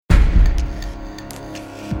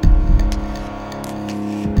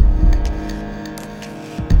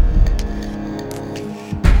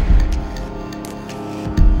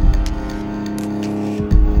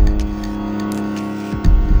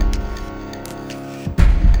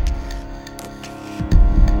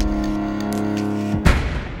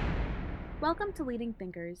Welcome to Leading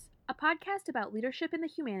Thinkers, a podcast about leadership in the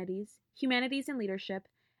humanities, humanities and leadership,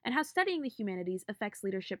 and how studying the humanities affects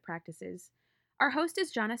leadership practices. Our host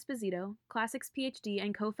is John Esposito, Classics PhD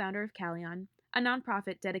and co-founder of Callion, a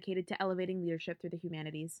nonprofit dedicated to elevating leadership through the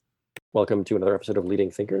humanities. Welcome to another episode of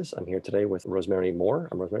Leading Thinkers. I'm here today with Rosemary Moore.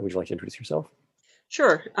 Rosemary, would you like to introduce yourself?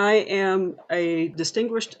 Sure. I am a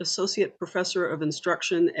distinguished associate professor of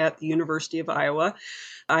instruction at the University of Iowa.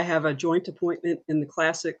 I have a joint appointment in the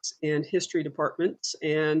classics and history departments,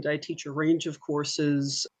 and I teach a range of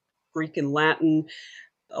courses, Greek and Latin,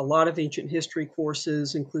 a lot of ancient history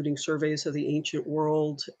courses, including surveys of the ancient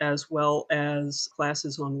world, as well as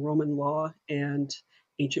classes on Roman law and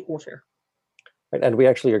ancient warfare. Right, and we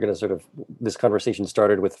actually are going to this conversation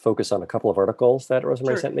started with focus on a couple of articles that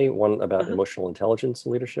Rosemary sent me, one about emotional intelligence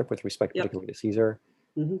and leadership with respect particularly to Caesar,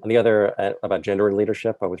 and the other about gender and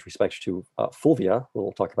leadership with respect to Fulvia,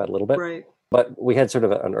 we'll talk about a little bit. Right. But we had sort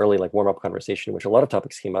of an early warm-up conversation in which a lot of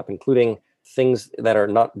topics came up, including things that are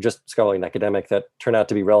not just scholarly and academic that turn out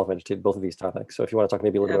to be relevant to both of these topics. So if you want to talk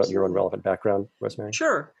maybe a little bit about your own relevant background, Rosemary.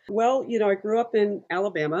 Sure. Well, I grew up in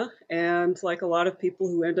Alabama, and like a lot of people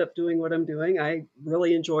who end up doing what I'm doing, I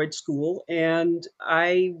really enjoyed school, and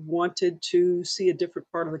I wanted to see a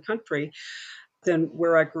different part of the country than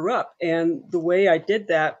where I grew up. And the way I did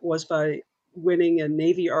that was by winning a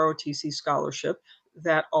Navy ROTC scholarship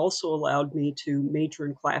that also allowed me to major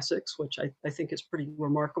in classics, which I think is pretty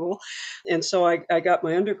remarkable. And so I got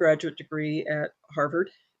my undergraduate degree at Harvard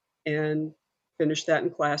and finished that in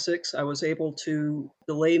classics. I was able to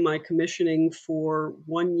delay my commissioning for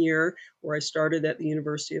 1 year, where I started at the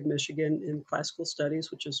University of Michigan in classical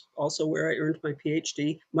studies, which is also where I earned my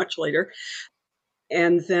PhD much later,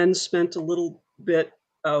 and then spent a little bit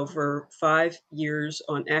over 5 years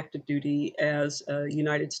on active duty as a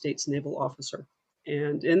United States naval officer.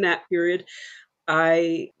 And in that period,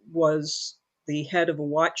 I was the head of a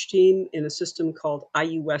watch team in a system called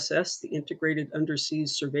IUSS, the Integrated Undersea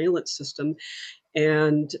Surveillance System.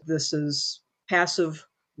 And this is passive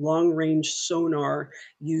long-range sonar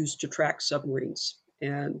used to track submarines.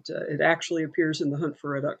 And it actually appears in The Hunt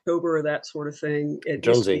for Red October, that sort of thing. It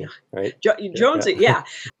Jonesy, right? Jonesy, yeah.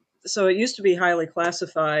 So it used to be highly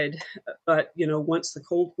classified, but once the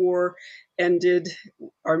Cold War ended,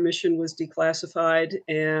 our mission was declassified,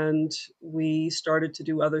 and we started to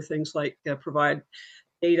do other things like provide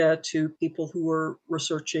data to people who were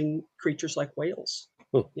researching creatures like whales.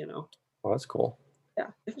 Well, that's cool. Yeah.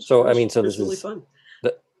 So this is really fun.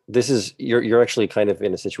 This is you're actually kind of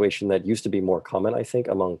in a situation that used to be more common, I think,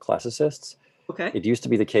 among classicists. Okay. It used to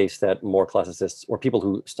be the case that more classicists or people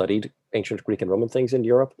who studied ancient Greek and Roman things in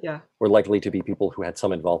Europe were likely to be people who had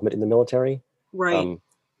some involvement in the military. Right.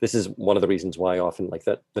 This is one of the reasons why often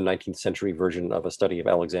the 19th century version of a study of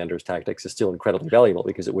Alexander's tactics is still incredibly valuable,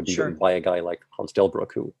 because it would be written by a guy like Hans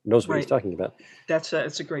Delbruck, who knows what he's talking about. That's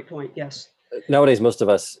a great point, yes. Nowadays, most of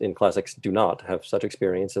us in classics do not have such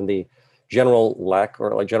experience, and the general lack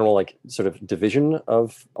or general sort of division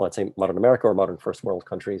of, let's say, modern America or modern first world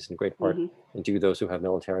countries in great part into those who have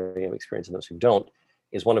military experience and those who don't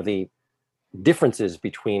is one of the differences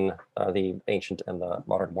between the ancient and the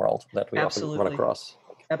modern world that we often run across.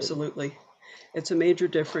 Absolutely. It's a major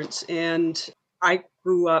difference. And I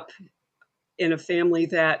grew up in a family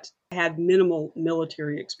that had minimal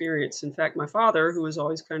military experience. In fact, my father, who was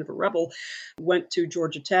always kind of a rebel, went to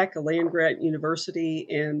Georgia Tech, a land-grant university,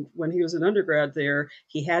 and when he was an undergrad there,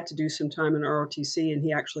 he had to do some time in ROTC, and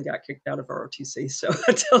he actually got kicked out of ROTC. So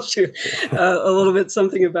that tells you a little bit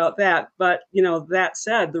something about that. But, that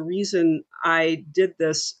said, the reason I did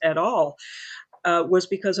this at all was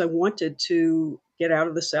because I wanted to get out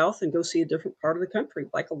of the South and go see a different part of the country,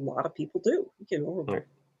 like a lot of people do. Right.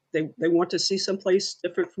 They want to see someplace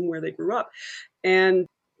different from where they grew up. And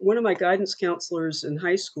one of my guidance counselors in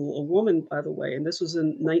high school, a woman, by the way, and this was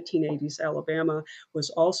in 1980s Alabama, was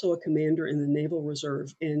also a commander in the Naval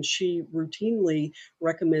Reserve. And she routinely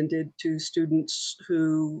recommended to students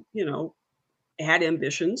who, had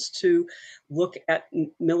ambitions to look at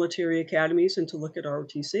military academies and to look at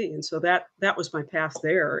ROTC. And so that was my path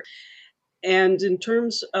there. And in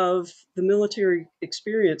terms of the military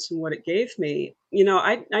experience and what it gave me,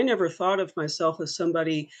 I never thought of myself as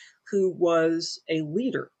somebody who was a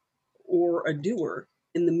leader or a doer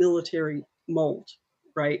in the military mold,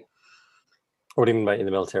 right? What do you mean by in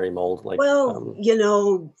the military mold?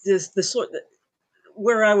 The sort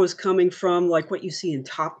where I was coming from, like what you see in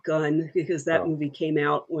Top Gun, because that movie came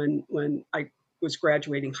out when I was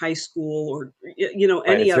graduating high school, or any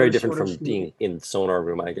other. It's very different sort from being in sonar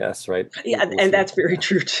room, I guess, right? Yeah, and that's very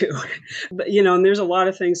true too. But and there's a lot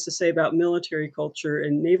of things to say about military culture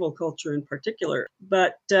and naval culture in particular.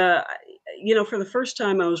 But For the first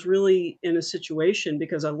time, I was really in a situation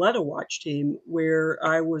because I led a watch team where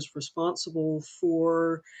I was responsible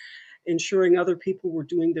for ensuring other people were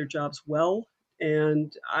doing their jobs well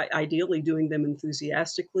and ideally doing them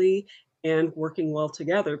enthusiastically and working well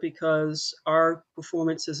together because our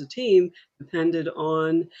performance as a team depended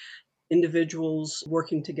on individuals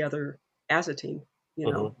working together as a team,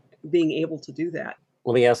 you know, Mhm. being able to do that.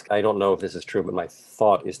 Let me ask, I don't know if this is true, but my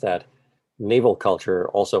thought is that naval culture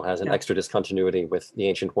also has an Yeah, extra discontinuity with the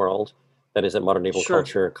ancient world. That is, that modern naval sure.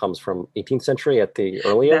 culture comes from 18th century at the That's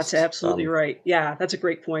earliest, absolutely right. Yeah, that's a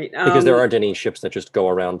great point. because there aren't any ships that just go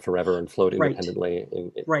around forever and float Right, independently.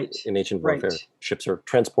 In, in, right, in ancient right. warfare, ships are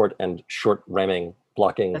transport and short ramming,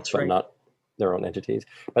 blocking, That's but right. not their own entities.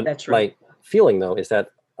 But That's right. my feeling, though, is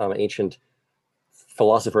that ancient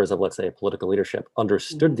philosophers of, let's say, political leadership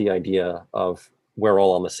understood Mhm. the idea of we're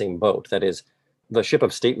all on the same boat. That is, the ship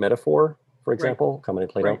of state metaphor, for Right, example, common in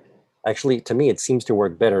Plato. right. Actually, to me, it seems to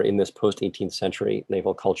work better in this post 18th century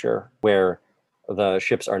naval culture where the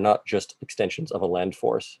ships are not just extensions of a land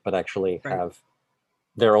force, but actually Right. have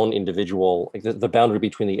their own individual, like the boundary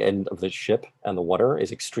between the end of the ship and the water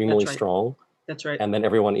is extremely That's right. strong. That's right. And then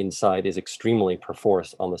everyone inside is extremely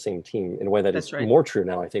perforce on the same team in a way that That's is right. more true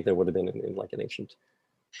now, I think, than would have been in like an ancient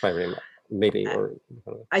trireme, maybe, I or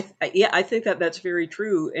yeah, I think that that's very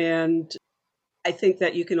true, and I think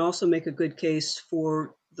that you can also make a good case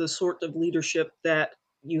for the sort of leadership that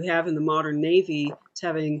you have in the modern Navy. It's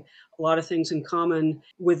having a lot of things in common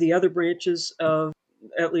with the other branches of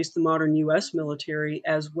at least the modern US military,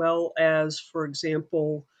 as well as, for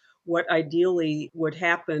example, what ideally would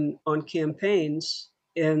happen on campaigns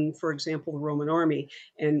in, for example, the Roman army.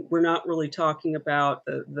 And we're not really talking about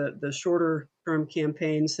the shorter term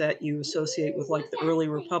campaigns that you associate with like the early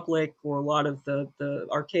republic or a lot of the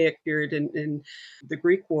archaic period in the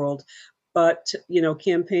Greek world. But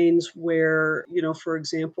campaigns where, for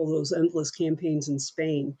example, those endless campaigns in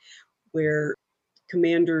Spain, where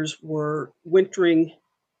commanders were right.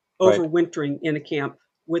 overwintering in a camp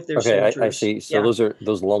with their Okay, I soldiers. see. So Yeah,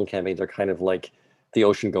 those long campaigns are kind of like the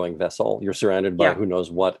ocean going vessel. You're surrounded by yeah, who knows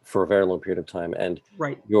what for a very long period of time, and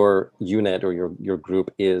right. your unit or your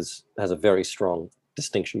group has a very strong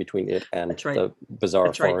distinction between it and That's right. the bizarre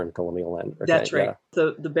That's right. foreign colonial land. Okay, That's right.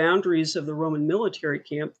 yeah. The boundaries of the Roman military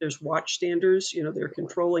camp, there's watchstanders, they're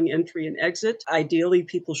controlling entry and exit. Ideally,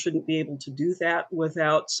 people shouldn't be able to do that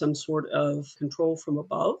without some sort of control from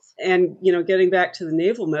above. And, getting back to the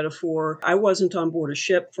naval metaphor, I wasn't on board a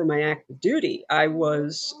ship for my active duty. I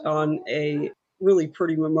was on a really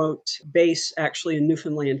pretty remote base, actually in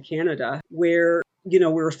Newfoundland, Canada, where we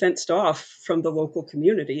were fenced off from the local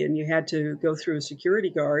community and you had to go through a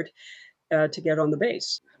security guard to get on the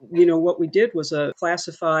base. What we did was a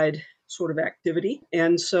classified sort of activity.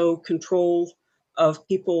 And so control of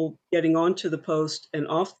people getting onto the post and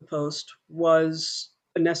off the post was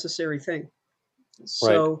a necessary thing. Right.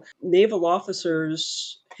 So naval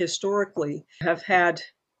officers historically have had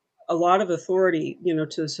a lot of authority,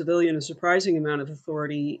 to the civilian, a surprising amount of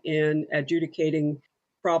authority in adjudicating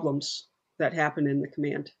problems that happen in the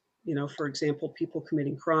command. For example, people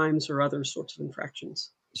committing crimes or other sorts of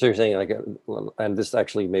infractions. So you're saying like, and this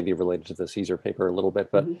actually may be related to the Caesar paper a little bit,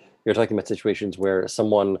 but Hmm. you're talking about situations where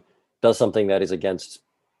someone does something that is against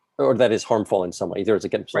or that is harmful in some way. Either it's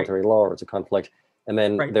against Right, military law or it's a conflict, and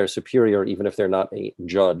then right, their superior, even if they're not a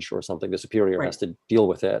judge or something, the superior has right. to deal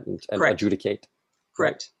with it and Correct. adjudicate. Right.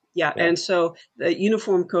 Correct. Yeah, Yeah. and so the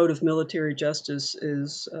Uniform Code of Military Justice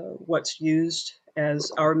is what's used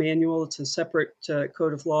as our manual. It's a separate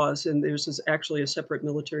code of laws, and actually a separate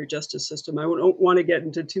military justice system. I don't want to get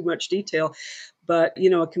into too much detail, but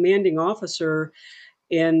a commanding officer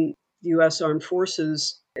in U.S. Armed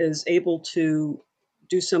Forces is able to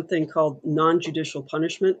do something called non-judicial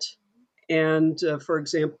punishment. And for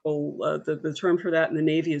example, the term for that in the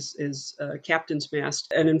Navy is captain's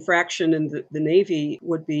mast. An infraction in the Navy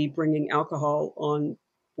would be bringing alcohol on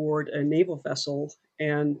board a naval vessel.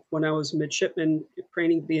 And when I was a midshipman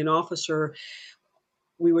training to be an officer,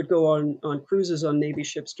 we would go on cruises on Navy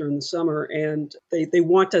ships during the summer, and they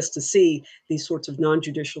want us to see these sorts of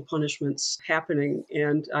non-judicial punishments happening.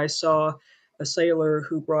 And I saw a sailor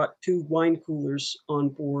who brought two wine coolers on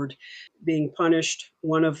board being punished.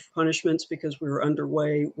 One of punishments, because we were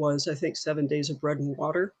underway, was I think 7 days of bread and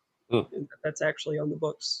water. Hmm. And that's actually on the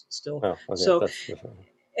books still. Oh, okay. So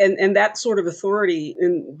and that sort of authority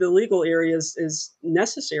in the legal areas is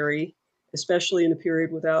necessary, especially in a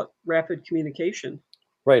period without rapid communication.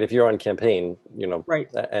 right. If you're on campaign, Right.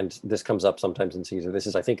 and this comes up sometimes in Caesar. This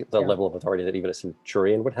is, I think, the Yeah. level of authority that even a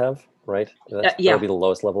centurion would have. Right. That would Yeah. be the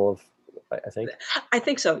lowest level of I think. I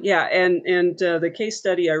think so, yeah. And the case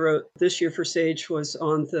study I wrote this year for Sage was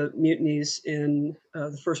on the mutinies in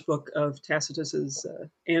the first book of Tacitus's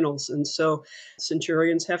Annals. And so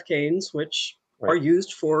centurions have canes, which are Right.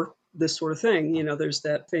 used for this sort of thing. You know, there's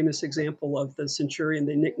that famous example of the centurion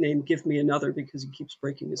they nicknamed "Give Me Another" because he keeps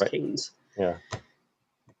breaking his Right. canes. Yeah.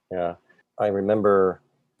 Yeah. I remember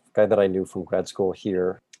a guy that I knew from grad school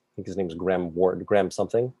here. I think his name was Graham Ward, Graham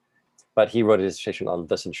something, but he wrote a dissertation on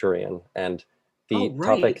the centurion, and Oh, the right.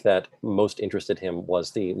 topic that most interested him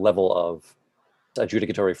was the level of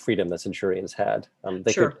adjudicatory freedom that centurions had.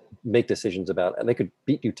 They Sure. could make decisions about, and they could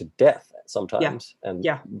beat you to death sometimes, and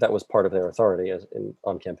Yeah. that was part of their authority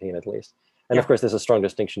on campaign, at least. And Yeah. of course, there's a strong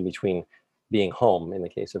distinction between being home in the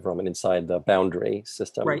case of Roman inside the boundary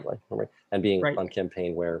system, Right. and being Right. on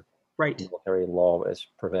campaign where Right. military law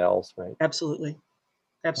prevails, right? Absolutely.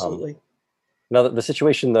 Absolutely. Now, the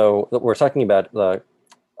situation, though, that we're talking about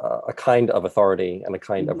a kind of authority and a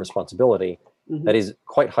kind of Mhm. responsibility Mhm. that is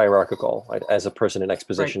quite hierarchical. Right? As a person in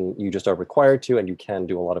exposition, you just are required to, and you can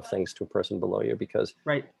do a lot of things to a person below you because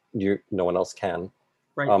Right. no one else can.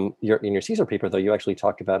 Right. In your Caesar paper, though, you actually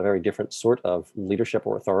talk about a very different sort of leadership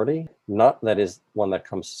or authority. Not that is one that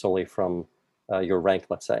comes solely from your rank,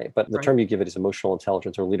 let's say, but the Right. term you give it is emotional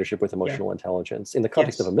intelligence or leadership with emotional intelligence in the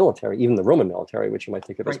context of a Yes. military, even the Roman military, which you might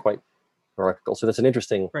think of as Right. quite hierarchical. So that's an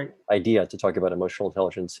interesting Right. idea to talk about emotional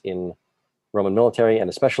intelligence in Roman military, and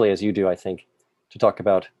especially as you do, I think, to talk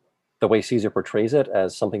about the way Caesar portrays it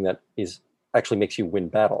as something that actually makes you win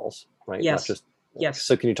battles, right? Not Yes. just. Yes.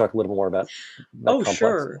 So can you talk a little more about that Oh, complex?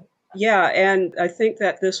 sure. Yeah, and I think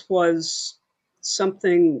that this was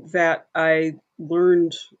something that I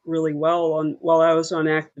learned really well while I was on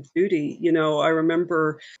active duty. You know, I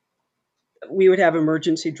remember we would have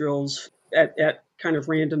emergency drills at kind of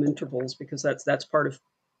random intervals because that's part of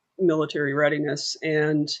military readiness.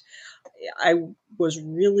 And I was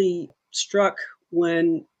really struck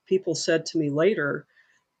when people said to me later,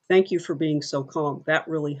 "Thank you for being so calm. That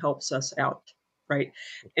really helps us out." Right.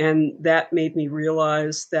 And that made me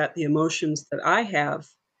realize that the emotions that I have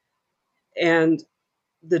and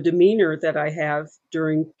the demeanor that I have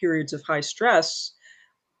during periods of high stress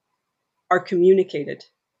are communicated.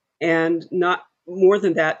 And not more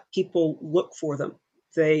than that, people look for them.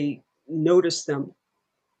 They notice them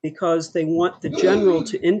because they want the general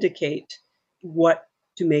to indicate what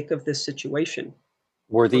to make of this situation,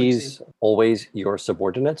 Were for these example. always your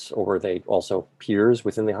subordinates, or were they also peers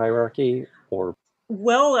within the hierarchy? Or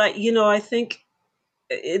Well, I think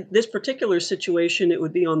in this particular situation, it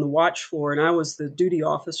would be on the watch floor, and I was the duty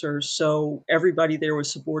officer, so everybody there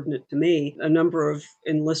was subordinate to me. A number of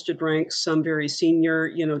enlisted ranks, some very senior,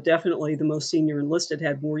 definitely the most senior enlisted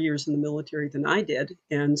had more years in the military than I did.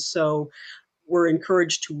 And so we're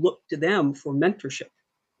encouraged to look to them for mentorship,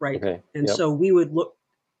 right? okay, And yep, so we would look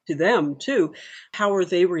to them too. How are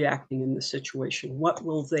they reacting in this situation? What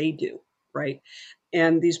will they do, right?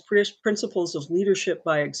 And these principles of leadership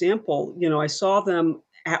by example, I saw them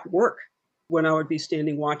at work when I would be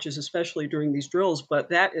standing watches, especially during these drills. But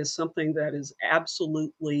that is something that is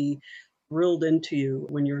absolutely drilled into you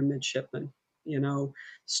when you're a midshipman. You know,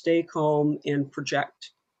 stay calm and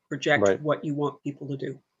project right. what you want people to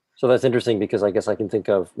do. So that's interesting because I guess I can think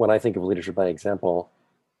of when I think of leadership by example,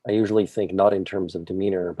 I usually think not in terms of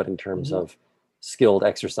demeanor, but in terms Mhm. of skilled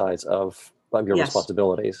exercise of your Yes,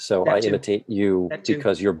 responsibilities. So I that too. imitate you That too.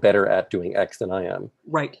 because you're better at doing X than I am.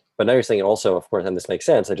 Right. But now you're saying also, of course, and this makes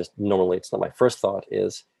sense. I just normally it's not my first thought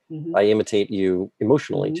is Mhm. I imitate you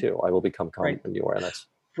emotionally Mhm. too. I will become calm Right. when you are, and that's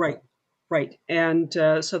Right. Right. And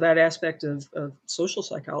so that aspect of social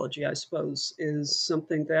psychology, I suppose, is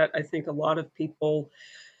something that I think a lot of people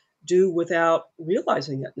do without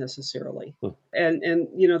realizing it necessarily. hmm, And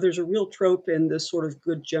there's a real trope in this sort of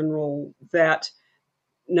good general that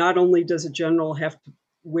not only does a general have to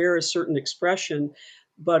wear a certain expression,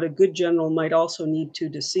 but a good general might also need to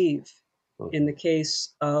deceive in hmm. the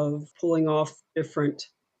case of pulling off different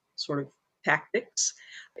sort of tactics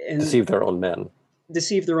and Deceive their own men.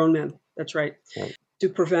 deceive their own men. That's right. Yeah. To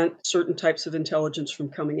prevent certain types of intelligence from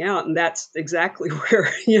coming out. And that's exactly where,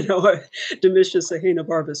 Domitius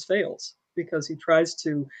Ahenobarbus fails because he tries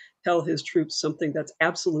to tell his troops something that's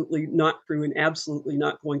absolutely not true and absolutely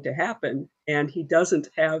not going to happen. And he doesn't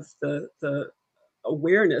have the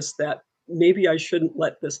awareness that maybe I shouldn't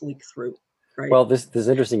let this leak through. Right. Well, this is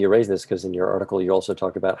interesting. You raise this because in your article you also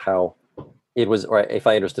talk about how it was, or if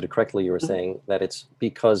I understood it correctly, you were Mhm. saying that it's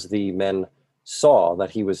because the men saw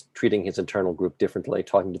that he was treating his internal group differently,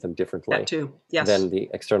 talking to them That differently too. Yes. than the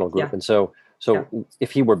external group. Yeah. And so Yeah.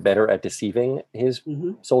 if he were better at deceiving his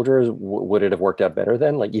Hmm. soldiers, would it have worked out better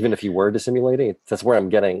then? Like even if he were dissimulating, that's where I'm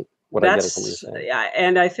getting what I'm getting from what you're saying. Yeah,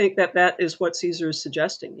 and I think that that is what Caesar is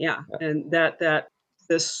suggesting. Yeah, Yeah. and that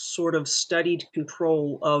this sort of studied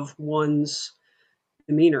control of one's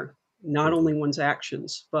demeanor, not Mhm. only one's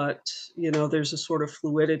actions, but there's a sort of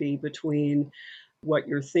fluidity between what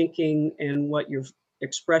you're thinking and what your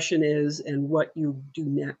expression is and what you do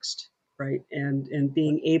next, right? And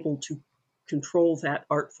being able to control that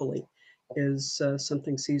artfully is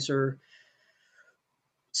something Caesar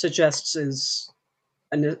suggests is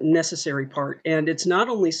a necessary part. And it's not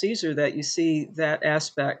only Caesar that you see that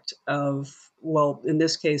aspect of, well, in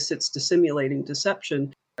this case, it's dissimulating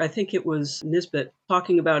deception. I think it was Nisbet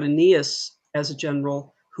talking about Aeneas as a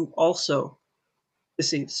general who also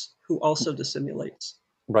deceives, who also dissimulates.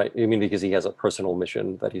 Right. You mean because he has a personal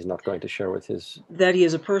mission that he's not going to share with his. That he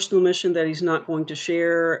has a personal mission that he's not going to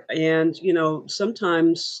share. And,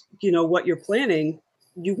 sometimes, what you're planning,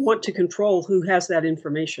 you want to control who has that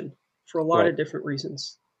information for a lot Right. of different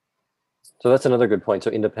reasons. So that's another good point.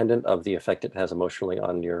 So independent of the effect it has emotionally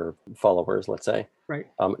on your followers, let's say, Right.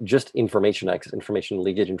 just information access, information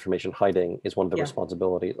leakage, information hiding is one of the Yeah.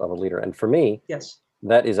 responsibilities of a leader. And for me, Yes.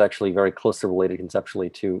 that is actually very closely related conceptually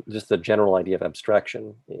to just the general idea of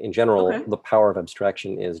abstraction. In general, Okay. the power of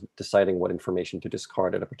abstraction is deciding what information to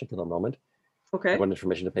discard at a particular moment, Okay. and what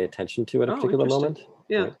information to pay attention to at a Oh, particular interesting. moment.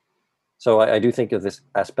 Yeah. Right? So I do think of this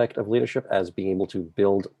aspect of leadership as being able to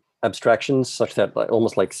build abstractions such that, like,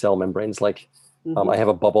 almost like cell membranes, like Mhm. I have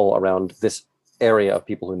a bubble around this area of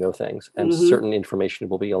people who know things, and Mhm. certain information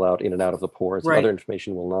will be allowed in and out of the pores, and Right. other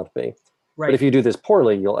information will not be. But Right. if you do this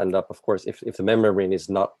poorly, you'll end up, of course, if the membrane is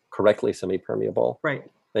not correctly semi-permeable, Right.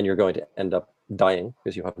 then you're going to end up dying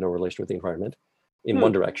because you have no relation with the environment in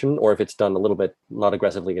one direction. Or if it's done a little bit not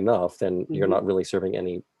aggressively enough, then you're Mhm. not really serving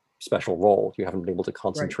any special role. You haven't been able to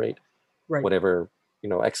concentrate Right. whatever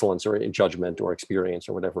excellence or judgment or experience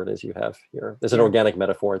or whatever it is you have here. There's an Yeah. organic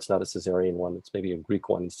metaphor. It's not a Caesarian one. It's maybe a Greek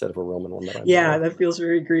one instead of a Roman one that I'm Yeah, that feels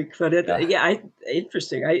very Greek, but Yeah.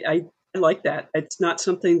 interesting. I like that. It's not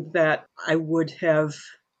something that I would have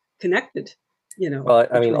connected, Well,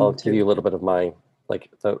 I mean, between I'll the give you two. a little bit of my, like,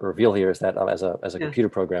 the reveal here is that as a Yeah. computer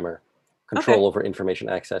programmer, Okay. control over information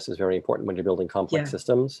access is very important when you're building complex Yeah.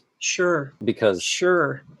 systems, Sure. because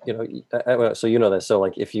Sure. so you know this. So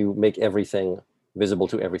like if you make everything visible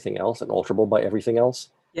to everything else and alterable by everything else,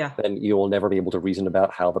 Yeah. then you will never be able to reason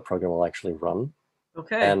about how the program will actually run.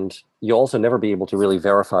 Okay. And you'll also never be able to really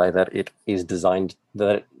verify that it is designed,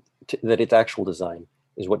 that its actual design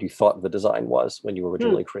is what you thought the design was when you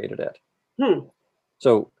originally created it. Hmm.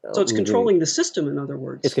 So So it's let me give you- controlling the system, in other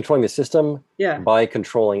words. it's controlling the system Yeah. by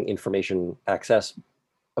controlling information access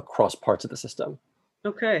across parts of the system.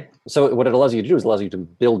 Okay. So what it allows you to do is it allows you to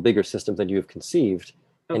build bigger systems than you have conceived,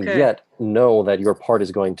 and Okay. yet know that your part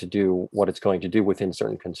is going to do what it's going to do within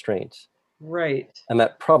certain constraints. Right. And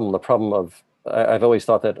that problem, the problem of, I've always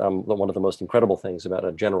thought that one of the most incredible things about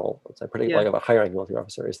a general, particularly like a high-ranking military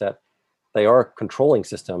officer, is that they are controlling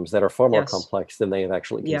systems that are far more Yes. complex than they have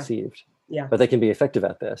actually Yeah. conceived. Yeah. But they can be effective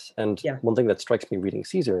at this. And Yeah. one thing that strikes me reading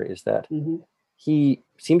Caesar is that Hmm. he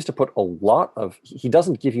seems to put a lot of, he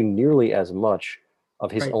doesn't give you nearly as much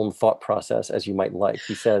of his Right. own thought process as you might like.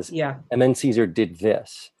 He says, Yeah. and then Caesar did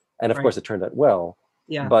this. And of Right. course it turned out well.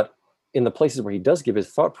 Yeah. But in the places where he does give his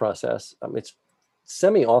thought process, it's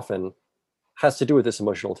semi-often has to do with this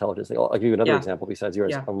emotional intelligence. I'll give you another Yeah. example besides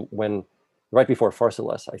yours. Yeah. When right before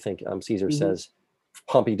Pharsalus, I think Caesar Mhm. says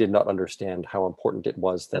Pompey did not understand how important it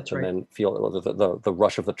was that That's the right. men feel the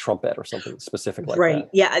rush of the trumpet or something specific like Right. that.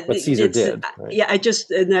 Yeah. But Caesar did. Right? Yeah. I just,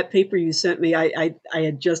 in that paper you sent me, I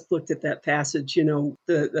had just looked at that passage.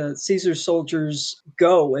 The Caesar soldiers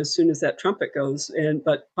go as soon as that trumpet goes,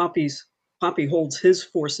 but Pompey holds his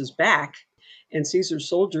forces back, and Caesar's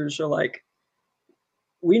soldiers are like,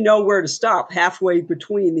 we know where to stop halfway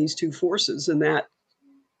between these two forces, and that,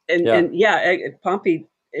 and Pompey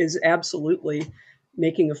is absolutely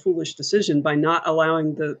making a foolish decision by not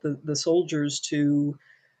allowing the soldiers to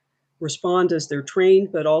respond as they're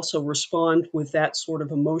trained, but also respond with that sort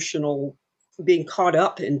of emotional being caught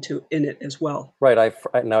up in it as well. Right.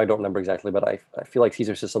 Now I don't remember exactly, but I feel like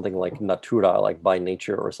Caesar says something like natura, like by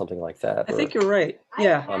nature or something like that. I think you're right.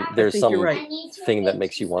 Yeah. There's I think some you're right. thing that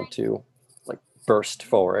makes you want to like burst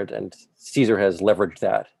forward, and Caesar has leveraged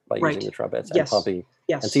that by Right. using the trumpets. And Yes. Pompey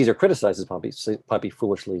Yes. and Caesar criticizes Pompey. Pompey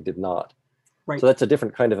foolishly did not. Right. So that's a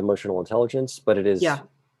different kind of emotional intelligence, but it is, Yeah.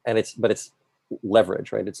 and it's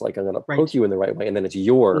leverage, right? It's like I'm going to Right. poke you in the right way, and then it's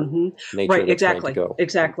your Mhm. nature Right. that's Exactly. going to go.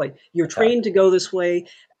 Exactly. You're attack. trained to go this way.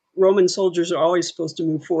 Roman soldiers are always supposed to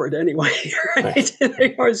move forward anyway, right?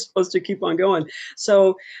 They are supposed to keep on going.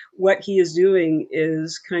 So what he is doing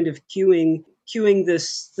is kind of cueing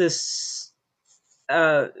this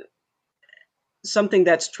something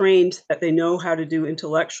that's trained that they know how to do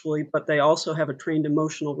intellectually, but they also have a trained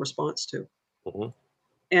emotional response to. Hmm.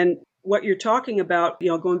 And what you're talking about,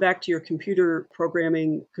 going back to your computer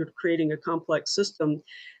programming, creating a complex system,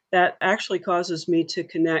 that actually causes me to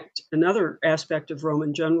connect another aspect of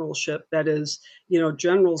Roman generalship. That is,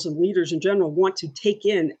 generals and leaders in general want to take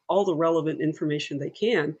in all the relevant information they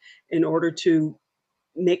can in order to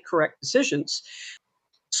make correct decisions.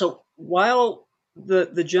 So while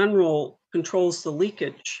the general controls the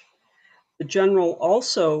leakage, the general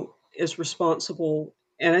also is responsible,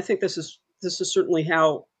 and I think this is certainly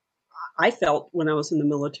how I felt when I was in the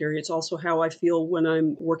military. It's also how I feel when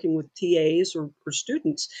I'm working with TAs or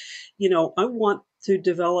students. I want to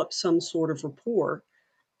develop some sort of rapport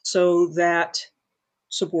so that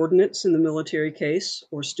subordinates in the military case,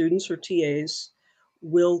 or students or TAs,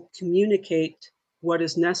 will communicate what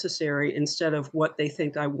is necessary instead of what they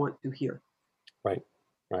think I want to hear. Right,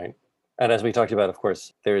 right. And as we talked about, of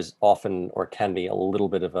course, there's often or can be a little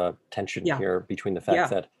bit of a tension Yeah. here between the fact Yeah.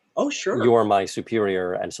 that Oh, sure. you're my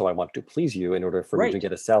superior, and so I want to please you in order for me to Right.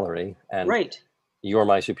 get a salary, and Right. you're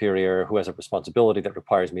my superior who has a responsibility that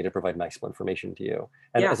requires me to provide maximum information to you.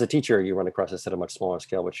 And Yeah. as a teacher, you run across this at a much smaller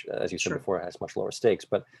scale, which, as you said Sure. before, has much lower stakes.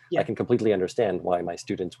 But I Yeah. can completely understand why my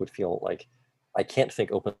students would feel like I can't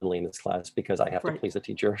think openly in this class because I have to Right. please the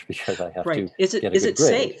teacher, because I have Right. to Is it get a is good it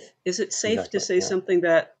grade. safe? Is it safe to Exactly. say Yeah. something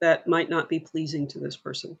that might not be pleasing to this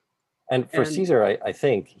person? And for And Caesar, I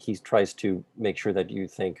think he tries to make sure that you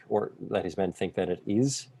think, or that his men think, that it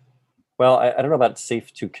is. Well, I don't know about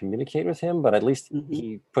safe to communicate with him, but at least mhm.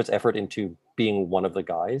 he puts effort into being one of the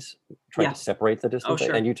guys, trying to Yeah. separate the Oh, distance. And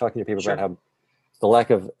sure. you talking to people about Sure. how the lack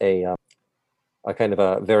of a kind of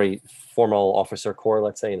a very formal officer corps,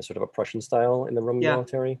 let's say, in sort of a Prussian style in the Roman Yeah.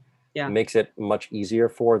 military, Yeah. makes it much easier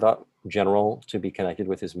for the general to be connected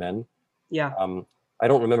with his men. Yeah. Um, I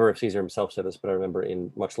don't remember if Caesar himself said this, but I remember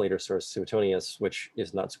in much later source Suetonius, which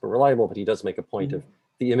is not super reliable, but he does make a point Mhm. of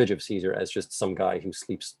the image of Caesar as just some guy who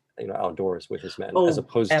sleeps, outdoors with his men, as Oh,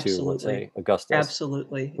 opposed to, let's absolutely. say, Augustus,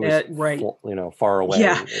 Absolutely. who is, Right. far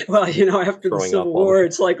Yeah. away, Well, just after the throwing up Civil all the War, time.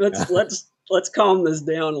 it's like Yeah, let's calm this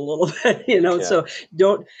down a little bit, yeah, So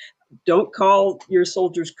don't don't call your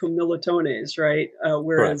soldiers commilitones, right? correct.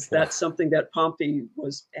 Whereas Yeah, that's something that Pompey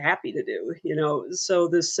was happy to do, So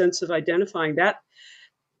this sense of identifying that,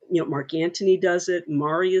 Mark Antony does it,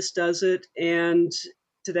 Marius does it, and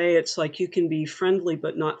today it's like you can be friendly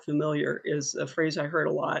but not familiar is a phrase I heard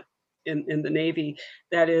a lot in the Navy.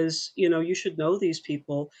 That is, you should know these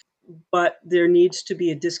people, but there needs to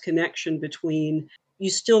be a disconnection between. You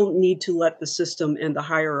still need to let the system and the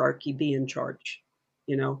hierarchy be in charge,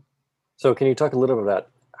 you know. so can you talk a little bit about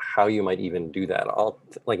how you might even do that?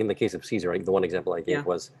 Like in the case of Caesar, the one example I gave Yeah,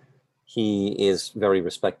 was he is very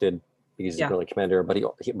respected because he's a yeah, brilliant commander,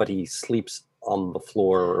 but he sleeps on the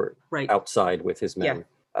floor right, outside with his yeah, men.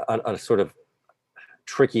 A sort of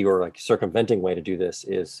tricky or like circumventing way to do this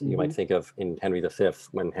is, you might hmm, think of in Henry V,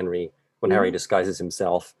 when Harry hmm, disguises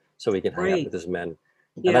himself so he can hang out right, with his men.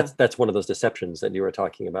 And yeah, that's one of those deceptions that you were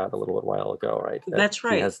talking about a little bit while ago, right? That that's he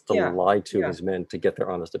right, has to yeah, lie to yeah, his men to get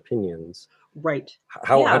their honest opinions. right,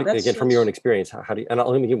 How yeah, do, that's again, from your own that's experience, how do you, and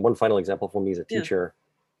let me give one final example for me as a yeah, teacher,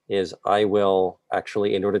 is I will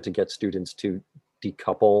actually, in order to get students to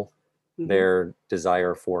decouple hmm, their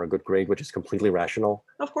desire for a good grade, which is completely rational,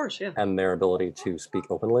 of course, yeah, and their ability to speak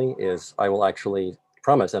openly, is I will actually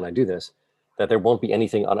promise, and I do this, that there won't be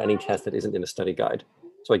anything on any test that isn't in a study guide.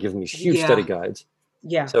 So I give them these huge study yeah, guides.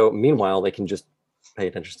 yeah. So meanwhile, they can just pay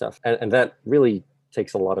attention to stuff. And that really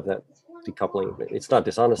takes a lot of that decoupling. It's not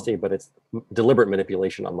dishonesty, but it's deliberate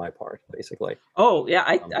manipulation on my part, basically. Oh, yeah,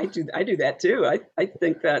 Um, I do that too. I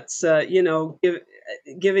think that's,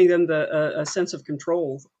 giving them a sense of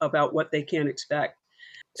control about what they can expect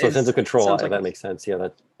so a sense is of control, sounds like that it's makes sense. Yeah,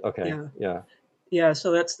 that, okay. yeah. Yeah. Yeah,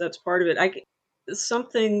 so that's part of it.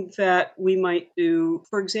 Something that we might do,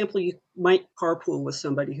 for example, you might carpool with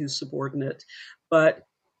somebody who's subordinate, but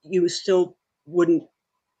you still wouldn't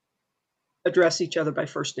address each other by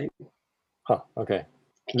first name. Huh. Okay.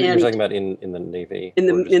 You're And talking about in the Navy in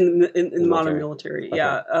the or just in in the the modern military? military, Okay.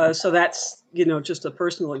 yeah. So that's, just a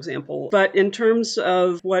personal example. But in terms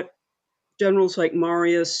of what generals like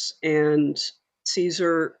Marius and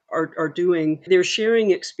Caesar are doing, they're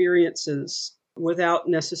sharing experiences without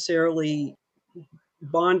necessarily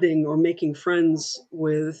bonding or making friends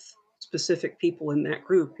with specific people in that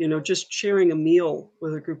group. Just sharing a meal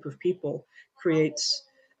with a group of people creates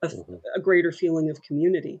a, Hmm. a greater feeling of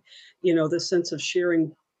community. The sense of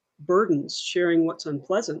sharing burdens, sharing what's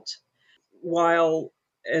unpleasant, while,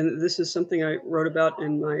 and this is something I wrote about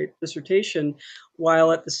in my dissertation,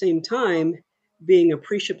 while at the same time being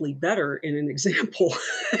appreciably better in an example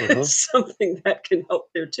Hmm. is something that can help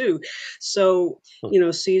there too. So,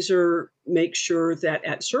 Caesar makes sure that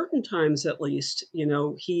at certain times, at least,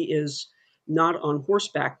 he is not on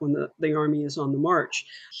horseback when the army is on the march.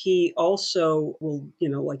 He also will,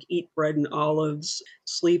 like eat bread and olives,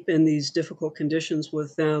 sleep in these difficult conditions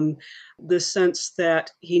with them, the sense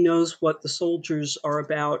that he knows what the soldiers are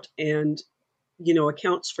about and,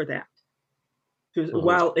 accounts for that Hmm.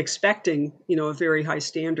 while expecting, a very high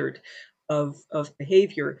standard of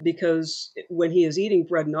behavior. Because when he is eating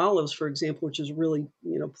bread and olives, for example, which is really,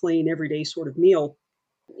 plain everyday sort of meal,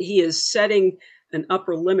 he is setting an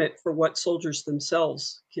upper limit for what soldiers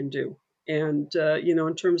themselves can do. And,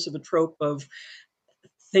 in terms of a trope of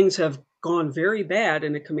things have gone very bad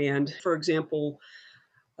in a command, for example,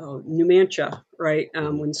 Numantia, right?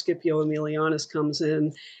 Hmm. When Scipio Aemilianus comes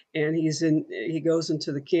in, and he goes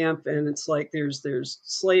into the camp, and it's like there's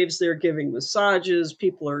slaves there giving massages,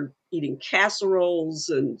 people are eating casseroles,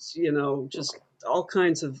 and just all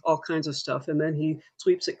kinds of stuff, and then he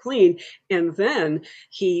sweeps it clean, and then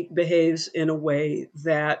he behaves in a way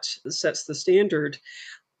that sets the standard,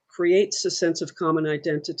 creates a sense of common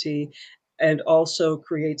identity, and also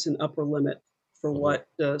creates an upper limit for Hmm. what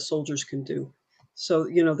soldiers can do. So,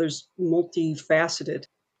 there's multifaceted.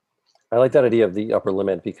 I like that idea of the upper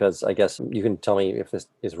limit because I guess you can tell me if this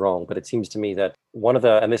is wrong, but it seems to me that one of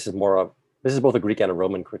the, and this is both a Greek and a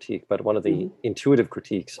Roman critique, but one of the Hmm. intuitive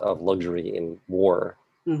critiques of luxury in war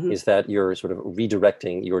Hmm. is that you're sort of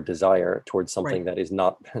redirecting your desire towards something Right. that is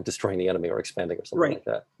not destroying the enemy or expanding or something Right. like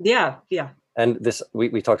that. Yeah. Yeah. And this,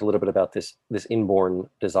 we talked a little bit about this inborn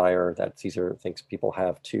desire that Caesar thinks people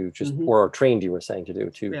have to just, Hmm. or are trained, you were saying, to do,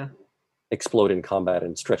 to Yeah. explode in combat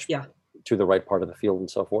and stretch Yeah. to the right part of the field and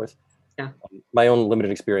so forth. Yeah. My own limited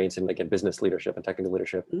experience in, again, business leadership and technical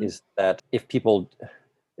leadership Hmm. is that if people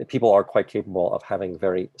are quite capable of having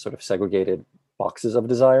very sort of segregated boxes of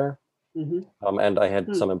desire. Hmm. And I had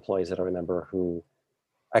Hmm. some employees that I remember who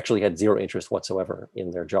actually had zero interest whatsoever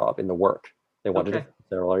in their job, in the work. They wanted a Okay.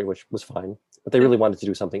 salary, which was fine, but they Yeah. really wanted to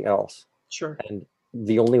do something else. Sure. And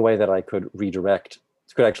the only way that I could redirect,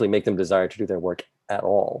 could actually make them desire to do their work at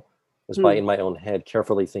all, was by, Hmm. in my own head,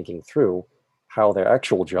 carefully thinking through how their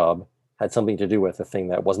actual job had something to do with the thing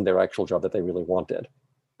that wasn't their actual job that they really wanted.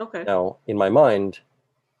 Okay. Now, in my mind,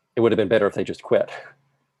 it would have been better if they just quit,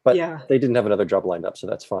 but Yeah. they didn't have another job lined up, so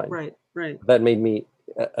that's fine. Right. Right. That made me,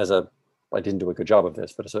 I didn't do a good job of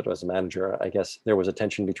this, but sort of as a manager, I guess there was a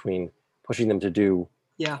tension between pushing them to do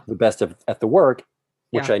Yeah. the best at the work,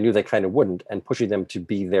 which Yeah. I knew they kind of wouldn't, and pushing them to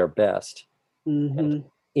be their best, and Hmm.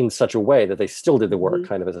 in such a way that they still did the work Hmm.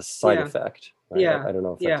 kind of as a side Yeah. effect, right? Yeah. I don't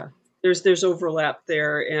know if that's. Yeah. There's overlap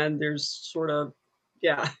there, and there's sort of,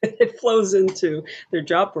 yeah, it flows into their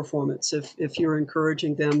job performance if you're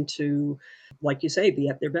encouraging them to, like you say, be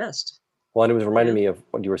at their best. Well, and it was reminding Yeah. me of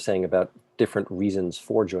what you were saying about different reasons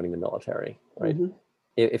for joining the military, right? Hmm.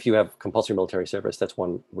 If you have compulsory military service, that's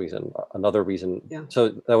one reason. Another reason, Yeah. so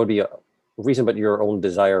that would be a reason, but your own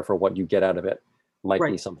desire for what you get out of it might be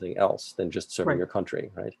Right. something else than just serving Right. your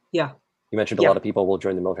country, right? Yeah. You mentioned a lot Yeah. of people will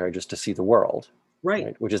join the military just to see the world, Right.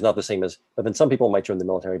 right? Which is not the same as, but then some people might join the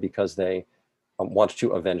military because they want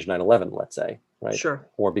to avenge 9/11, let's say, right? Sure.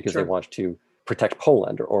 Or because they Sure. want to protect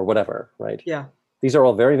Poland or whatever, right? Yeah. These are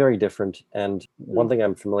all very, very different. And one Mm. thing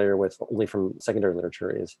I'm familiar with only from secondary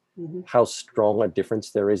literature is Hmm. how strong a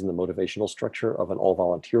difference there is in the motivational structure of an all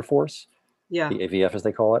volunteer force, Yeah. the AVF as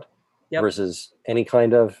they call it, Yep. versus any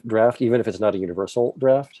kind of draft, even if it's not a universal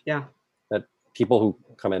draft, Yeah. that people who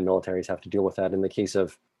come in militaries have to deal with that. In the case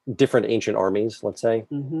of different ancient armies, let's say,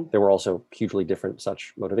 Hmm. there were also hugely different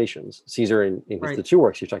such motivations. Caesar, in his, the Right. two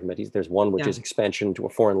works you're talking about, there's one which Yeah. is expansion to a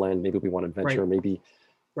foreign land. Maybe we want adventure, Right. maybe.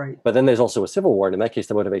 Right. But then there's also a civil war. And in that case,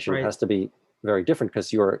 the motivation Right. has to be very different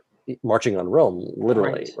because you're marching on Rome,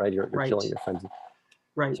 literally, Right. right? You're Right. killing your friends.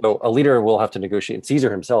 Right. So a leader will have to negotiate. Caesar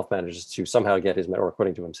himself manages to somehow get his men, or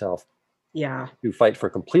according to himself, Yeah. to fight for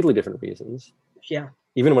completely different reasons, Yeah.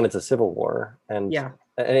 even when it's a civil war. Yeah.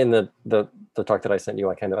 And in the talk that I sent you,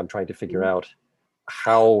 I'm trying to figure Mhm. out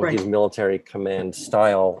how Right. his military command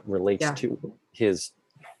style relates Yeah. to his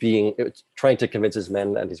being, trying to convince his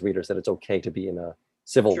men and his readers that it's okay to be in a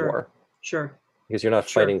civil Sure. war, Sure. because you're not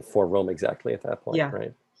Sure. fighting for Rome exactly at that point, Yeah.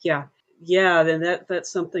 right? Yeah. Yeah. Then that's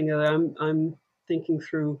something that I'm thinking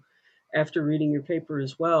through after reading your paper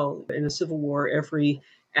as well. In a civil war, every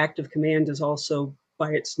act of command is also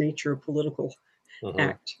by its nature a political Hmm.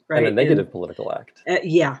 act, And a right? And negative political act.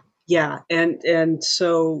 yeah, yeah, and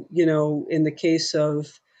so in the case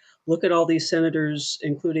of, look at all these senators,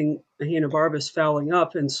 including Ahenobarbus, fouling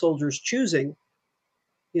up, and soldiers choosing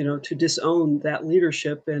to disown that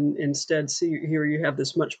leadership and instead see here you have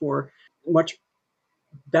this much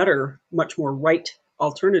better, much more right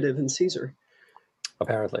alternative in Caesar.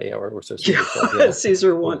 Apparently, or so Yeah, Caesar said. Yeah.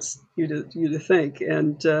 Caesar Yeah. wants you to think,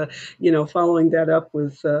 and following that up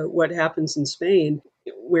with what happens in Spain,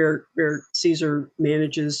 where Caesar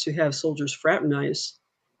manages to have soldiers fraternize,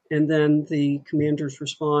 and then the commanders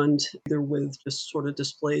respond either with just sort of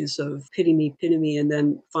displays of pity me, and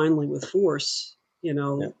then finally with force.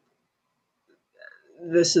 Yeah.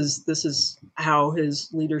 This is how his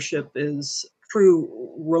leadership is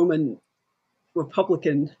true Roman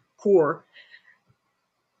Republican core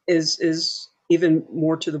is even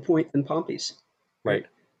more to the point than Pompey's. Right.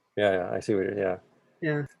 Yeah, I see what you're, yeah.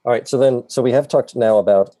 Yeah. All right, so we have talked now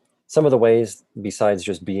about some of the ways, besides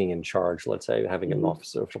just being in charge, let's say, having an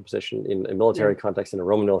official position in a military context, in a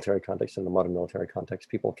Roman military context, in a modern military context,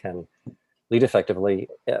 people can lead effectively.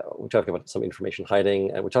 We talked about some information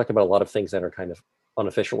hiding, and we talked about a lot of things that are kind of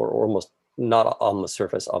unofficial or almost not on the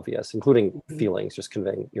surface obvious, including feelings, just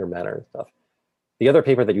conveying your manner and stuff. The other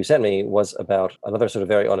paper that you sent me was about another sort of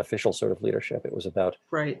very unofficial sort of leadership. It was about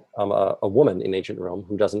a woman in ancient Rome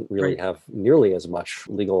who doesn't really have nearly as much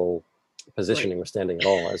legal positioning or standing at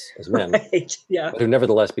all as men, Yeah. but who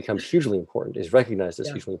nevertheless becomes hugely important, is recognized as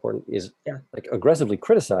hugely important, is like aggressively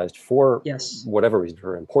criticized for whatever reason,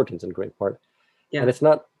 her importance in great part. And it's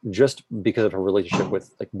not just because of her relationship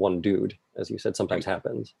with like one dude, as you said, sometimes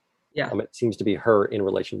happens. It seems to be her in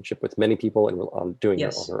relationship with many people and doing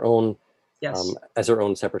it on her own. As her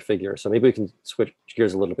own separate figure. So maybe we can switch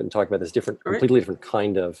gears a little bit and talk about this completely different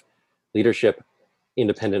kind of leadership,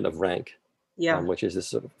 independent of rank, which is this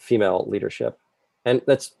sort of female leadership. And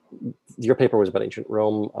that's, your paper was about ancient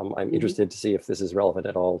Rome. I'm interested to see if this is relevant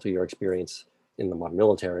at all to your experience in the modern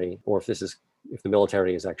military, or if the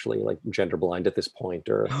military is actually like gender blind at this point,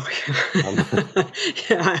 or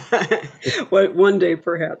well, one day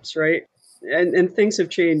perhaps, right? And things have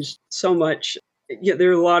changed so much. There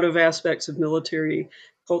are a lot of aspects of military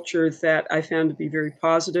culture that I found to be very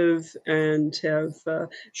positive and have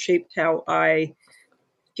shaped how I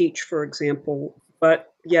teach, for example.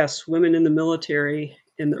 But yes, women in the military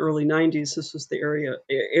in the early 90s, this was the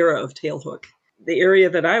era of tailhook. The area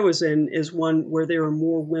that I was in is one where there are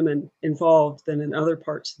more women involved than in other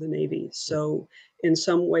parts of the Navy. So in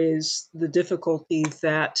some ways, the difficulty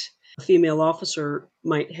that a female officer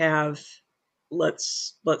might have,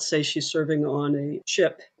 let's say she's serving on a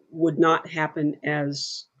ship, would not happen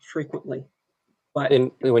as frequently. But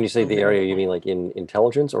when you say the area, you mean like in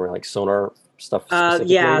intelligence or like sonar stuff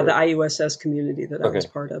specifically? Yeah, the IUSS community that I was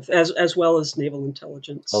part of, as well as naval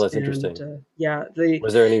intelligence. Oh, that's interesting.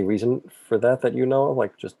 Was there any reason for that you know of?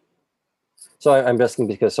 Like just so I'm asking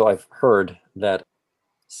because I've heard that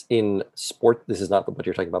in sport, this is not what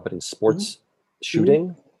you're talking about, but in sports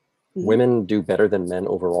shooting, women do better than men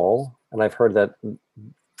overall. And I've heard that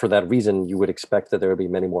for that reason, you would expect that there would be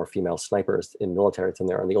many more female snipers in military than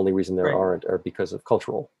there are. And the only reason there aren't are because of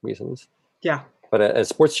cultural reasons. Yeah. But as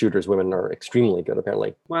sports shooters, women are extremely good,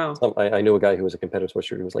 apparently. Wow. I knew a guy who was a competitive sports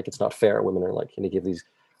shooter who was like, it's not fair. Women are like, and he gave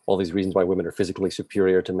all these reasons why women are physically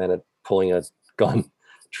superior to men at pulling a gun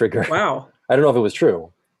trigger. Wow. I don't know if it was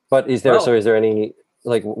true, but is there any,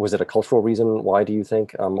 like, was it a cultural reason? Why do you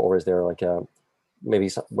think? Or is there like maybe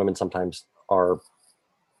women sometimes are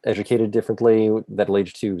educated differently that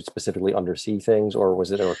leads to specifically undersea things, or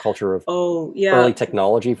was it a culture of early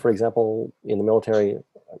technology, for example, in the military?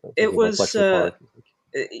 It was, that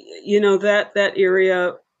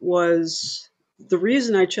area was the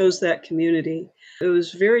reason I chose that community. It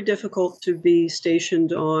was very difficult to be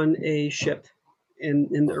stationed on a ship in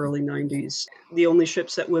the early 90s. The only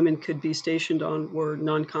ships that women could be stationed on were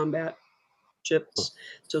non-combat ships,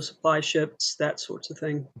 so supply ships, that sorts of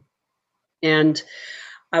thing. And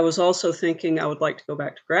I was also thinking I would like to go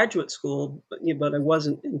back to graduate school, but I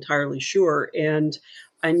wasn't entirely sure. And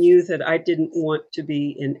I knew that I didn't want to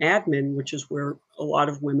be in admin, which is where a lot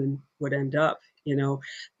of women would end up.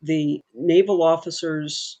 The naval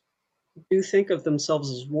officers do think of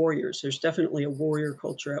themselves as warriors. There's definitely a warrior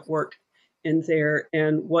culture at work in there.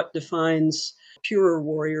 And what defines pure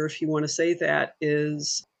warrior, if you want to say that,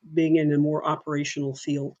 is being in a more operational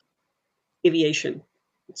field. Aviation,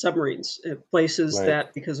 submarines, places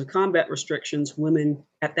that because of combat restrictions, women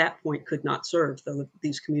at that point could not serve, though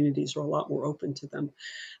these communities are a lot more open to them.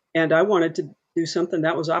 And I wanted to do something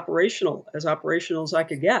that was operational as I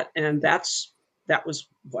could get. And that was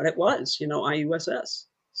what it was, IUSS.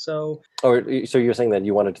 So you're saying that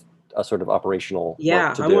you wanted a sort of operational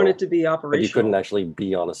work to I do, wanted to be operational. But you couldn't actually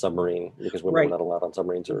be on a submarine because women were not allowed on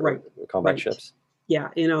submarines or combat ships. Yeah,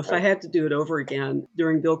 if I Right. had to do it over again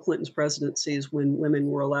during Bill Clinton's presidencies when women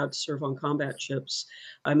were allowed to serve on combat ships,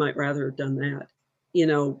 I might rather have done that.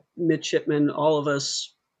 Midshipmen, all of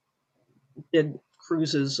us did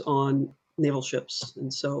cruises on naval ships.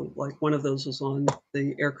 And so, like, one of those was on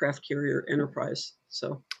the aircraft carrier Enterprise.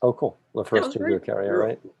 So Oh, cool. The that first was nuclear great. carrier,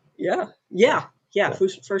 right? Yeah, Yeah. yeah, yeah. Yeah.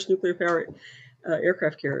 First nuclear power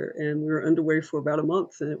aircraft carrier, and we were underway for about a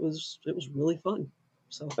month, and it was really fun.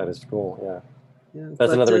 So That is cool. Yeah. yeah, That's but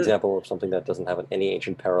another example of something that doesn't have any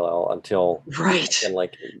ancient parallel until, right, again,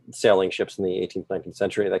 like sailing ships in the 18th, 19th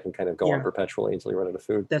century that can kind of go on yeah, perpetually until you run out of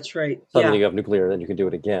food. that's right. Suddenly Yeah, you have nuclear, then you can do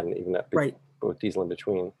it again, even right, with diesel in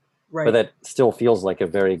between. But right. that still feels like a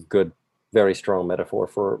very good, very strong metaphor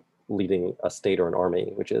for leading a state or an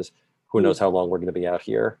army, which is who knows Mm, how long we're going to be out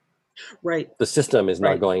here. right, The system is not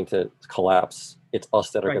right, going to collapse. It's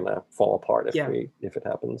us that are right. going to fall apart Yeah, if it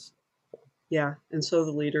happens. yeah. And so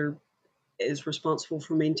the leader is responsible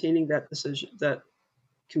for maintaining that decision, that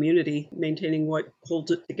community, maintaining what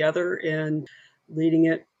holds it together and leading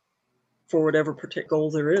it for whatever particular goal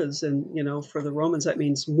there is. And, for the Romans, that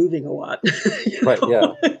means moving a lot. you Right. know?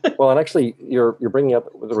 Yeah. Well, and actually, you're bringing up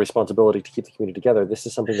the responsibility to keep the community together. This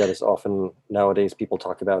is something that is often nowadays people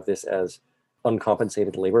talk about this as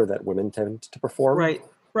uncompensated labor that women tend to perform Right,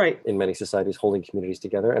 right, in many societies, holding communities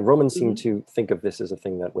together. And Romans seem hmm to think of this as a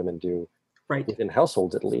thing that women do right, within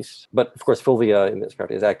households, at least. But of course, Fulvia in this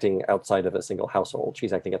part is acting outside of a single household.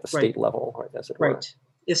 She's acting at the right, state level, right, as it were. right.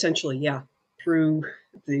 Essentially, yeah. Through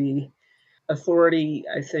the authority,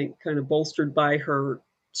 I think, kind of bolstered by her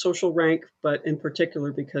social rank, but in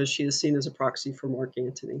particular because she is seen as a proxy for Mark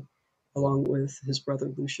Antony, along with his brother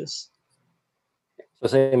Lucius. So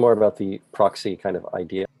saying more about the proxy kind of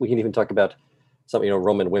idea, we can even talk about some,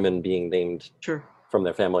 Roman women being named Sure. from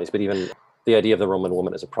their families, but even the idea of the Roman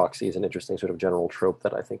woman as a proxy is an interesting sort of general trope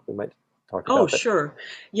that I think we might talk Oh, about. That sure.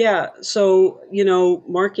 Yeah. So,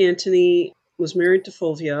 Mark Antony was married to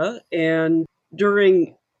Fulvia, and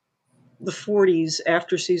during the 40s,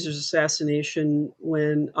 after Caesar's assassination,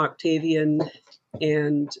 when Octavian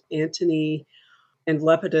and Antony and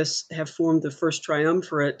Lepidus have formed the first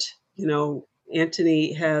triumvirate,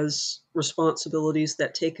 Antony has responsibilities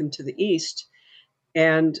that take him to the east.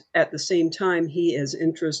 And at the same time, he has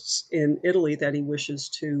interests in Italy that he wishes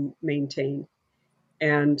to maintain.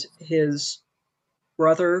 And his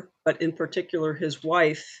brother, but in particular his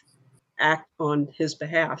wife, act on his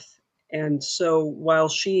behalf. And so while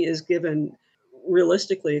she is given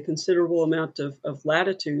realistically a considerable amount of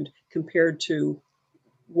latitude compared to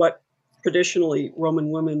what traditionally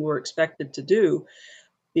Roman women were expected to do,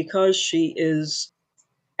 because she is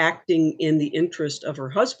acting in the interest of her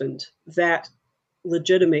husband, that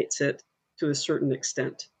legitimates it to a certain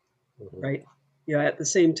extent, Mhm. right? Yeah, at the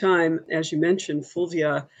same time, as you mentioned,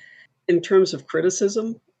 Fulvia, in terms of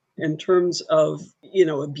criticism, in terms of,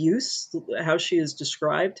 abuse, how she is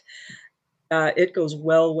described, it goes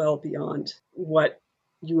well, well beyond what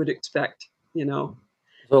you would expect, So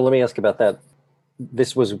let me ask about that.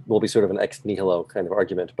 This will be sort of an ex nihilo kind of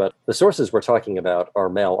argument, but the sources we're talking about are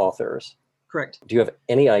male authors. Correct. Do you have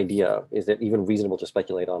any idea? Is it even reasonable to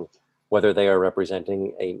speculate on whether they are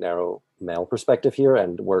representing a narrow male perspective here,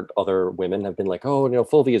 and where other women have been like, "Oh,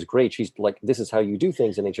 Fulvia is great. She's like, this is how you do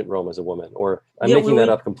things in ancient Rome as a woman." Or I'm Yeah, making well, that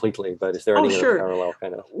up completely, but is there oh, any other sure. parallel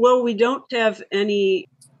kind of? Well, we don't have any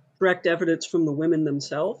direct evidence from the women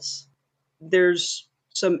themselves. There's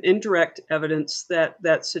some indirect evidence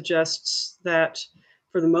that suggests that,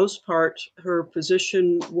 for the most part, her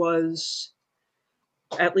position was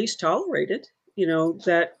at least tolerated.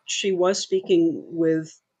 That she was speaking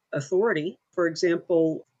with authority. For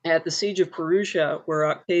example, at the siege of Perugia, where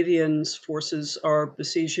Octavian's forces are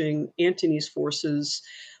besieging Antony's forces,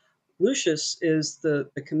 Lucius is the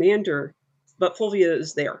commander, but Fulvia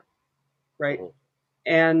is there, right? Mhm.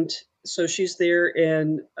 And so she's there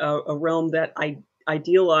in a realm that I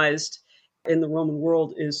idealized in the Roman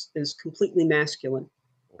world is completely masculine,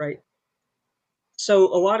 right?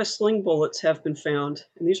 So a lot of sling bullets have been found,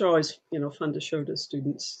 and these are always fun to show to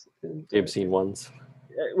students. And The obscene ones,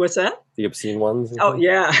 what's that? the obscene ones. Oh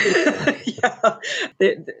yeah, yeah.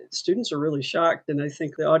 The students are really shocked, and I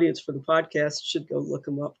think the audience for the podcast should go look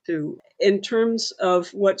them up too. In terms of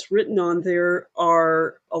what's written on there,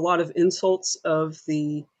 are a lot of insults of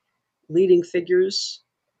the leading figures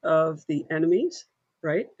of the enemies,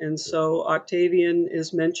 right? And so Octavian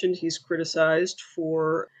is mentioned. He's criticized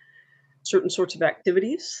for certain sorts of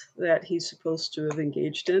activities that he's supposed to have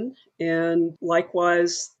engaged in. And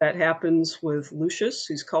likewise, that happens with Lucius,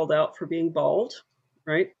 who's called out for being bald,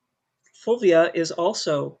 right? Fulvia is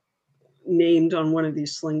also named on one of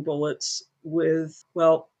these sling bullets with,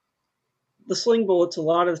 well, the sling bullets, a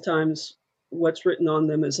lot of the times what's written on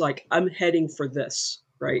them is like, I'm heading for this,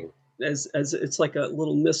 right? Mhm. As it's like a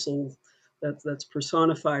little missile that's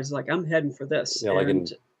personified as like, I'm heading for this. Yeah, like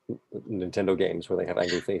And in Nintendo games where they have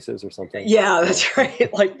angry faces or something. yeah, Yeah. that's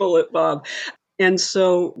right, like Bullet Bob. And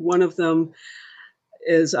so one of them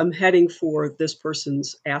is, I'm heading for this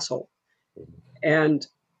person's asshole. Mhm. And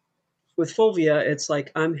with Fulvia, it's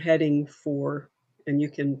like, I'm heading for, and you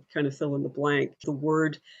can kind of fill in the blank. The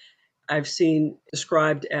word I've seen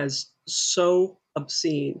described as so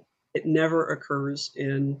obscene, it never occurs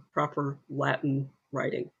in proper Latin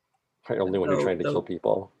writing. Right, only when you're Though, trying to kill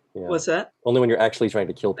people. Yeah. what's that? Only when you're actually trying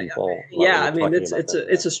to kill people, not when Yeah, you're I mean, talking it's about it's them. a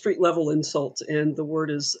Yeah. it's a street level insult, and the word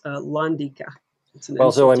is landica. It's an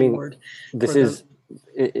Well, so I insulting mean, word this for the is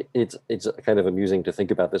it's kind of amusing to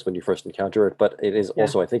think about this when you first encounter it, but it is yeah.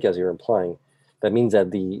 also, I think, as you're implying, that means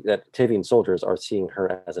that that Octavian soldiers are seeing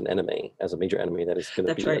her as an enemy, as a major enemy that is going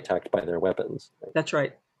to That's be right. attacked by their weapons. Right? That's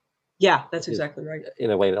right. Yeah, Which that's is, exactly right. in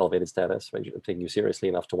a way, an elevated status, right? Taking you seriously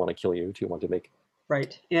enough to want to kill you, to want to make.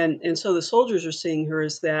 Right. And so the soldiers are seeing her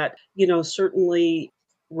as that, certainly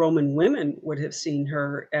Roman women would have seen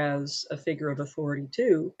her as a figure of authority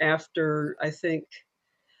too, after I think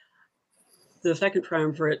the second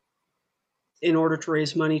triumvirate, in order to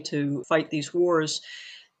raise money to fight these wars,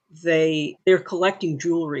 they're collecting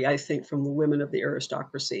jewelry, I think, from the women of the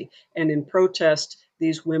aristocracy. And in protest,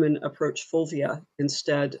 these women approach Fulvia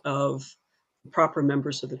instead of proper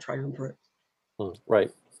members of the triumvirate.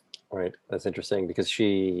 Right, right. That's interesting because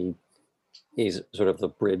she is sort of the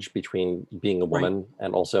bridge between being a Right. woman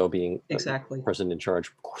and also being a Exactly. person in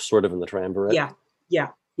charge, sort of in the triumvirate. Yeah. Yeah.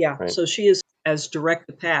 Yeah. Right. So she is as direct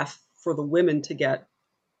a path for the women to get,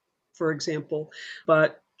 for example,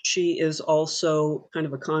 but she is also kind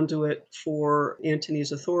of a conduit for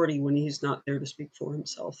Antony's authority when he's not there to speak for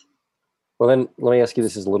himself. Well, then let me ask you.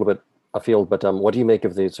 This is a little bit afield, but what do you make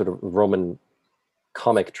of the sort of Roman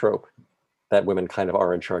comic trope that women kind of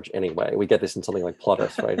are in charge anyway? We get this in something like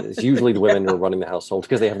Plautus, right? It's usually the women who Yeah. are running the household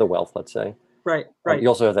because they have the wealth, let's say. Right. Right. You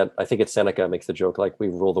also have that, I think it's Seneca makes the joke, like, we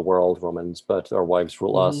rule the world, Romans, but our wives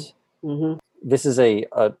rule Hmm. us. Hmm. This is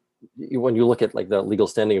when you look at like the legal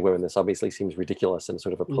standing of women, this obviously seems ridiculous and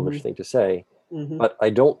sort of a Hmm. published thing to say. Hmm. But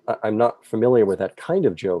I'm not familiar with that kind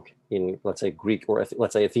of joke in, let's say, Greek or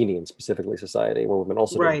let's say Athenian specifically society, where women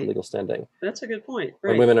also don't have Right. legal standing. That's a good point.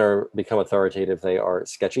 When Right. women become authoritative, they are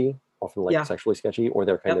sketchy, often like Yeah. sexually sketchy, or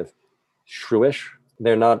they're kind Yep. of shrewish.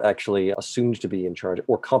 They're not actually assumed to be in charge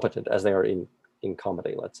or competent as they are in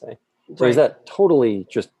comedy, let's say. So is Right. that totally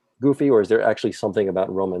just goofy, or is there actually something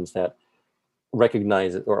about Romans that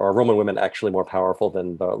recognize it, or are Roman women actually more powerful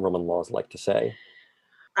than the Roman laws like to say?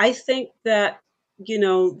 I think that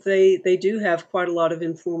they do have quite a lot of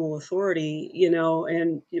informal authority,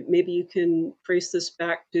 and maybe you can trace this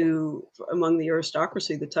back to among the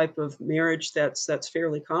aristocracy, the type of marriage that's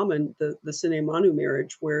fairly common, the sine manu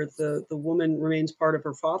marriage, where the woman remains part of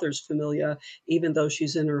her father's familia even though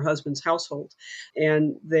she's in her husband's household,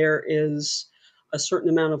 and there is a certain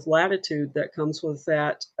amount of latitude that comes with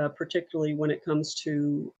that, particularly when it comes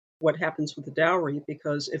to what happens with the dowry,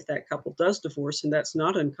 because if that couple does divorce, and that's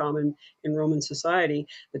not uncommon in Roman society,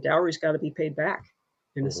 the dowry's got to be paid back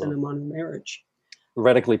in a Mhm. sine manu marriage.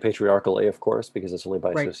 Radically patriarchally, of course, because it's only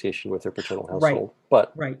by Right, association with her paternal right, household,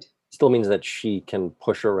 but right. still means that she can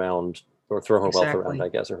push around or throw her wealth around, I Exactly,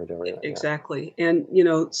 guess, or her dowry. Yeah. exactly. And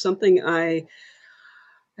something I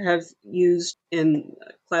have used in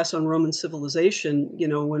class on Roman civilization,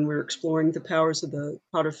 when we're exploring the powers of the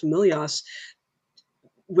paterfamilias,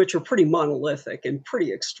 which are pretty monolithic and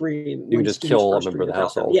pretty extreme You can when just students kill a first member of read the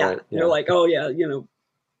about them. household, Yeah, right? they're Yeah. like, oh yeah,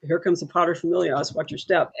 here comes the paterfamilias, watch your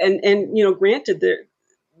step. And granted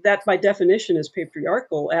that by definition is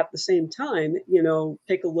patriarchal. At the same time,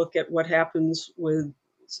 take a look at what happens with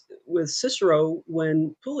Cicero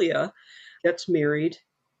when Tullia gets married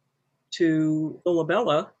to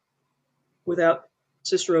Dolabella without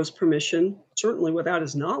Cicero's permission, certainly without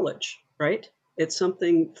his knowledge, right? It's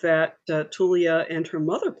something that Tullia and her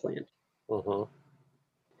mother planned. Hmm.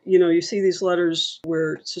 You see these letters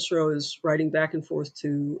where Cicero is writing back and forth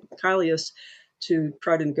to Caelius to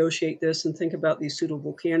try to negotiate this and think about these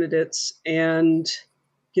suitable candidates. And,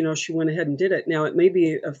 she went ahead and did it. Now, it may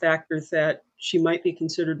be a factor that she might be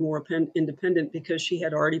considered more independent because she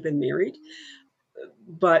had already been married.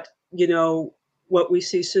 But, what we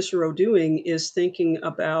see Cicero doing is thinking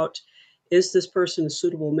about, is this person a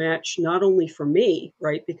suitable match, not only for me,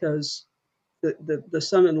 right? Because the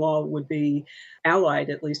son-in-law would be allied,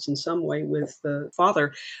 at least in some way, with the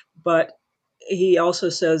father. But he also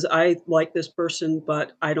says, I like this person,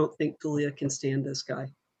 but I don't think Julia can stand this guy.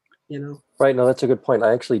 you know. Right. No, that's a good point.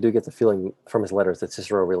 I actually do get the feeling from his letters that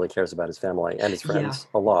Cicero really cares about his family and his Yeah, friends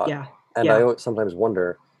a lot. yeah, And yeah. I sometimes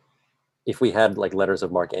wonder if we had like letters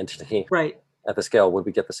of Mark Antony Right. at the scale, would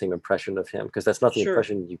we get the same impression of him? Because that's not the Sure.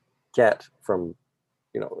 impression you get from,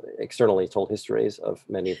 externally told histories of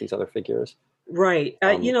many of these other figures. Right.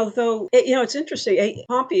 Though, it's interesting.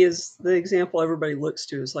 Pompey is the example everybody looks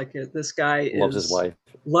to. Is like this guy Loves his wife.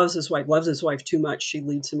 loves his wife too much. She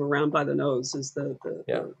leads him around by the nose. Is the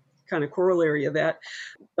kind of corollary of that.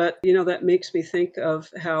 But that makes me think of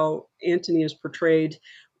how Antony is portrayed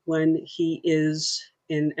when he is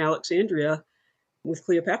in Alexandria with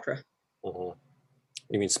Cleopatra. You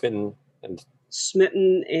mean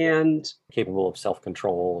smitten and capable of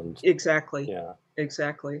self-control and exactly. Yeah.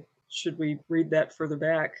 Exactly. Should we read that further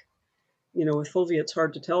back? With Fulvia, it's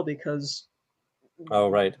hard to tell because oh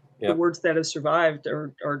right, the words that have survived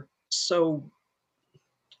are so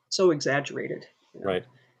exaggerated. Right.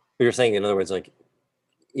 But you're saying, in other words, like,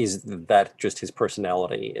 is that just his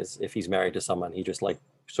personality? Is if he's married to someone, he just like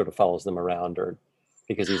sort of follows them around, or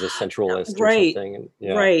because he's a sensualist or something?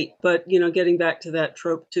 And, Right. But getting back to that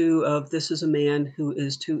trope too of this is a man who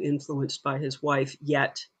is too influenced by his wife,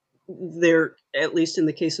 yet there, at least in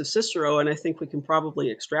the case of Cicero, and I think we can probably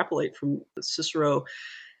extrapolate from Cicero,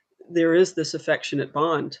 there is this affectionate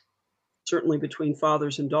bond, certainly between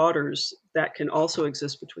fathers and daughters, that can also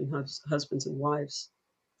exist between husbands and wives.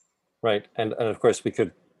 Right. And of course we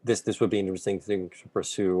could, this would be an interesting thing to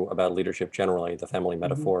pursue about leadership generally, the family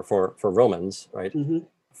metaphor for Romans, right?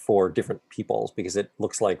 For different peoples, because it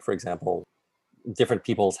looks like, for example, different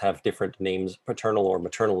peoples have different names, paternal or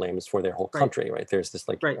maternal names for their whole country, right? There's this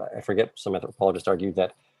I forget, some anthropologists argued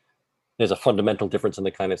that there's a fundamental difference in the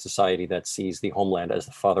kind of society that sees the homeland as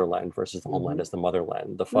the fatherland versus the homeland as the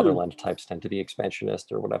motherland. The fatherland types tend to be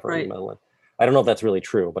expansionist or whatever. Right. The motherland. I don't know if that's really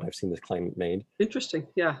true, but I've seen this claim made. Interesting,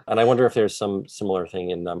 yeah. And I wonder if there's some similar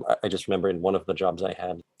thing in, I just remember in one of the jobs I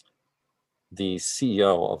had, the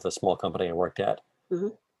CEO of the small company I worked at,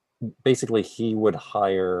 basically he would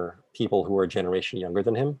hire people who were a generation younger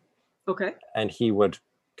than him. Okay. And he would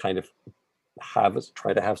kind of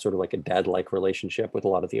try to have sort of like a dad-like relationship with a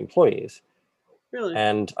lot of the employees. Really?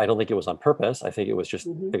 And I don't think it was on purpose. I think it was just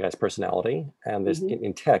the guy's personality. And there's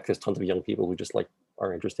in tech, there's tons of young people who just like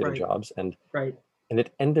are interested in jobs. And and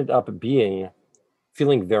it ended up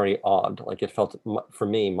feeling very odd. Like it felt for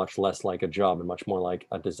me much less like a job and much more like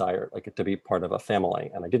a desire, like to be part of a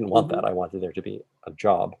family. And I didn't want that. I wanted there to be a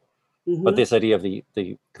job. But this idea of the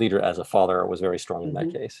leader as a father was very strong in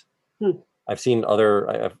that case. I've seen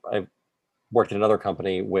I've worked in another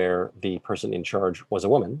company where the person in charge was a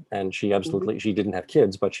woman, and she absolutely, she didn't have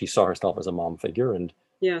kids, but she saw herself as a mom figure. And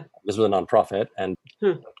this was a nonprofit, and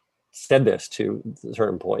said this to her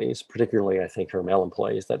employees, particularly I think her male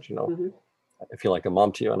employees, that, I feel like a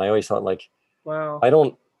mom to you. And I always thought, like, wow,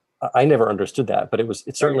 I never understood that, but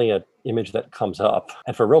it's certainly an image that comes up.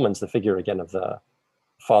 And for Romans, the figure again of the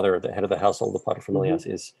father, the head of the household, the paterfamilias,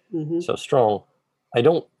 is so strong. I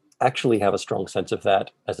don't actually have a strong sense of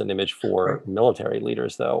that as an image for military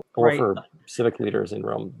leaders, though, or for civic leaders in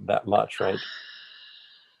Rome that much, right?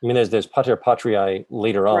 I mean, there's Pater Patriae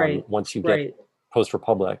later on, once you get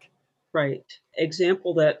post-Republic. Right.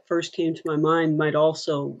 Example that first came to my mind might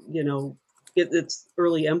also, get its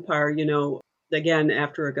early empire, again,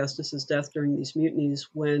 after Augustus's death during these mutinies,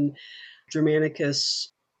 when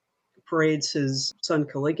Germanicus parades his son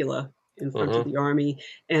Caligula in front of the army,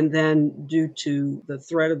 and then due to the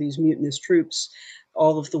threat of these mutinous troops,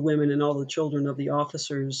 all of the women and all the children of the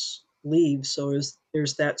officers leave. So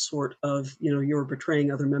there's that sort of, you're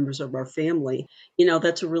betraying other members of our family.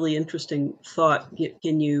 That's a really interesting thought.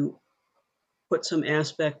 Can you put some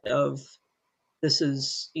aspect of this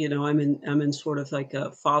is, I'm in sort of like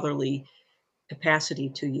a fatherly capacity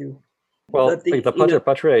to you? Well, the Pater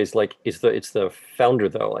Patriae is like, it's the founder,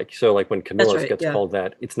 though. Like, so like when Camillus gets called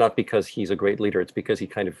that, it's not because he's a great leader, it's because he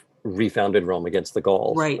kind of refounded Rome against the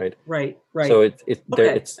Gauls. Right. So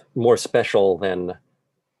it's more special than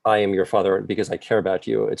I am your father because I care about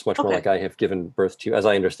you. It's much more like I have given birth to you, as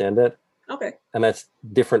I understand it. Okay. And that's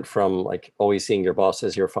different from like always seeing your boss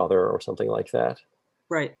as your father or something like that.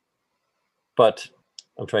 Right. But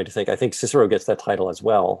I'm trying to think. I think Cicero gets that title as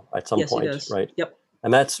well at some point, he does. Right? Yep.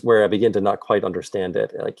 And that's where I begin to not quite understand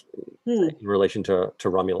it, like in relation to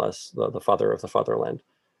Romulus, the father of the fatherland.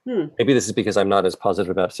 Maybe this is because I'm not as positive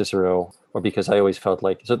about Cicero, or because I always felt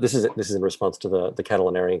like, so this is in response to the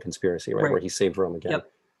Catilinarian conspiracy, right? Where he saved Rome again.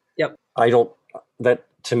 Yep.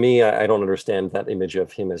 To me, I don't understand that image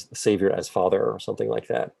of him as the savior, as father, or something like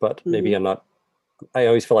that. But maybe I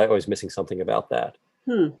always feel like I was missing something about that.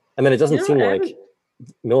 And then it doesn't seem like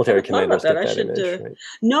military Haven't thought about commanders get that. I that should. image, right?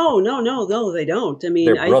 No, they don't. I mean,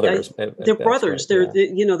 They're brothers they're at best, right? brothers. They're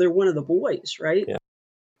Yeah. they're one of the boys, right? Yeah.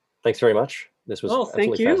 Thanks very much. This was Oh,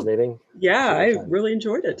 thank absolutely you. fascinating. Yeah, Appreciate I your time. really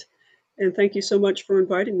enjoyed it, and thank you so much for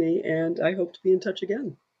inviting me. And I hope to be in touch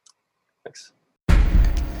again. Thanks.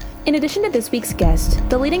 In addition to this week's guest,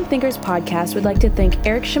 the Leading Thinkers podcast would like to thank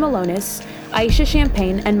Eric Shimalonis, Aisha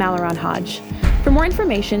Champagne, and Maleron Hodge. For more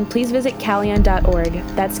information, please visit kallion.org.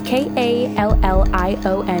 That's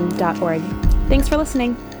KALLION.org. Thanks for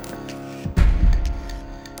listening.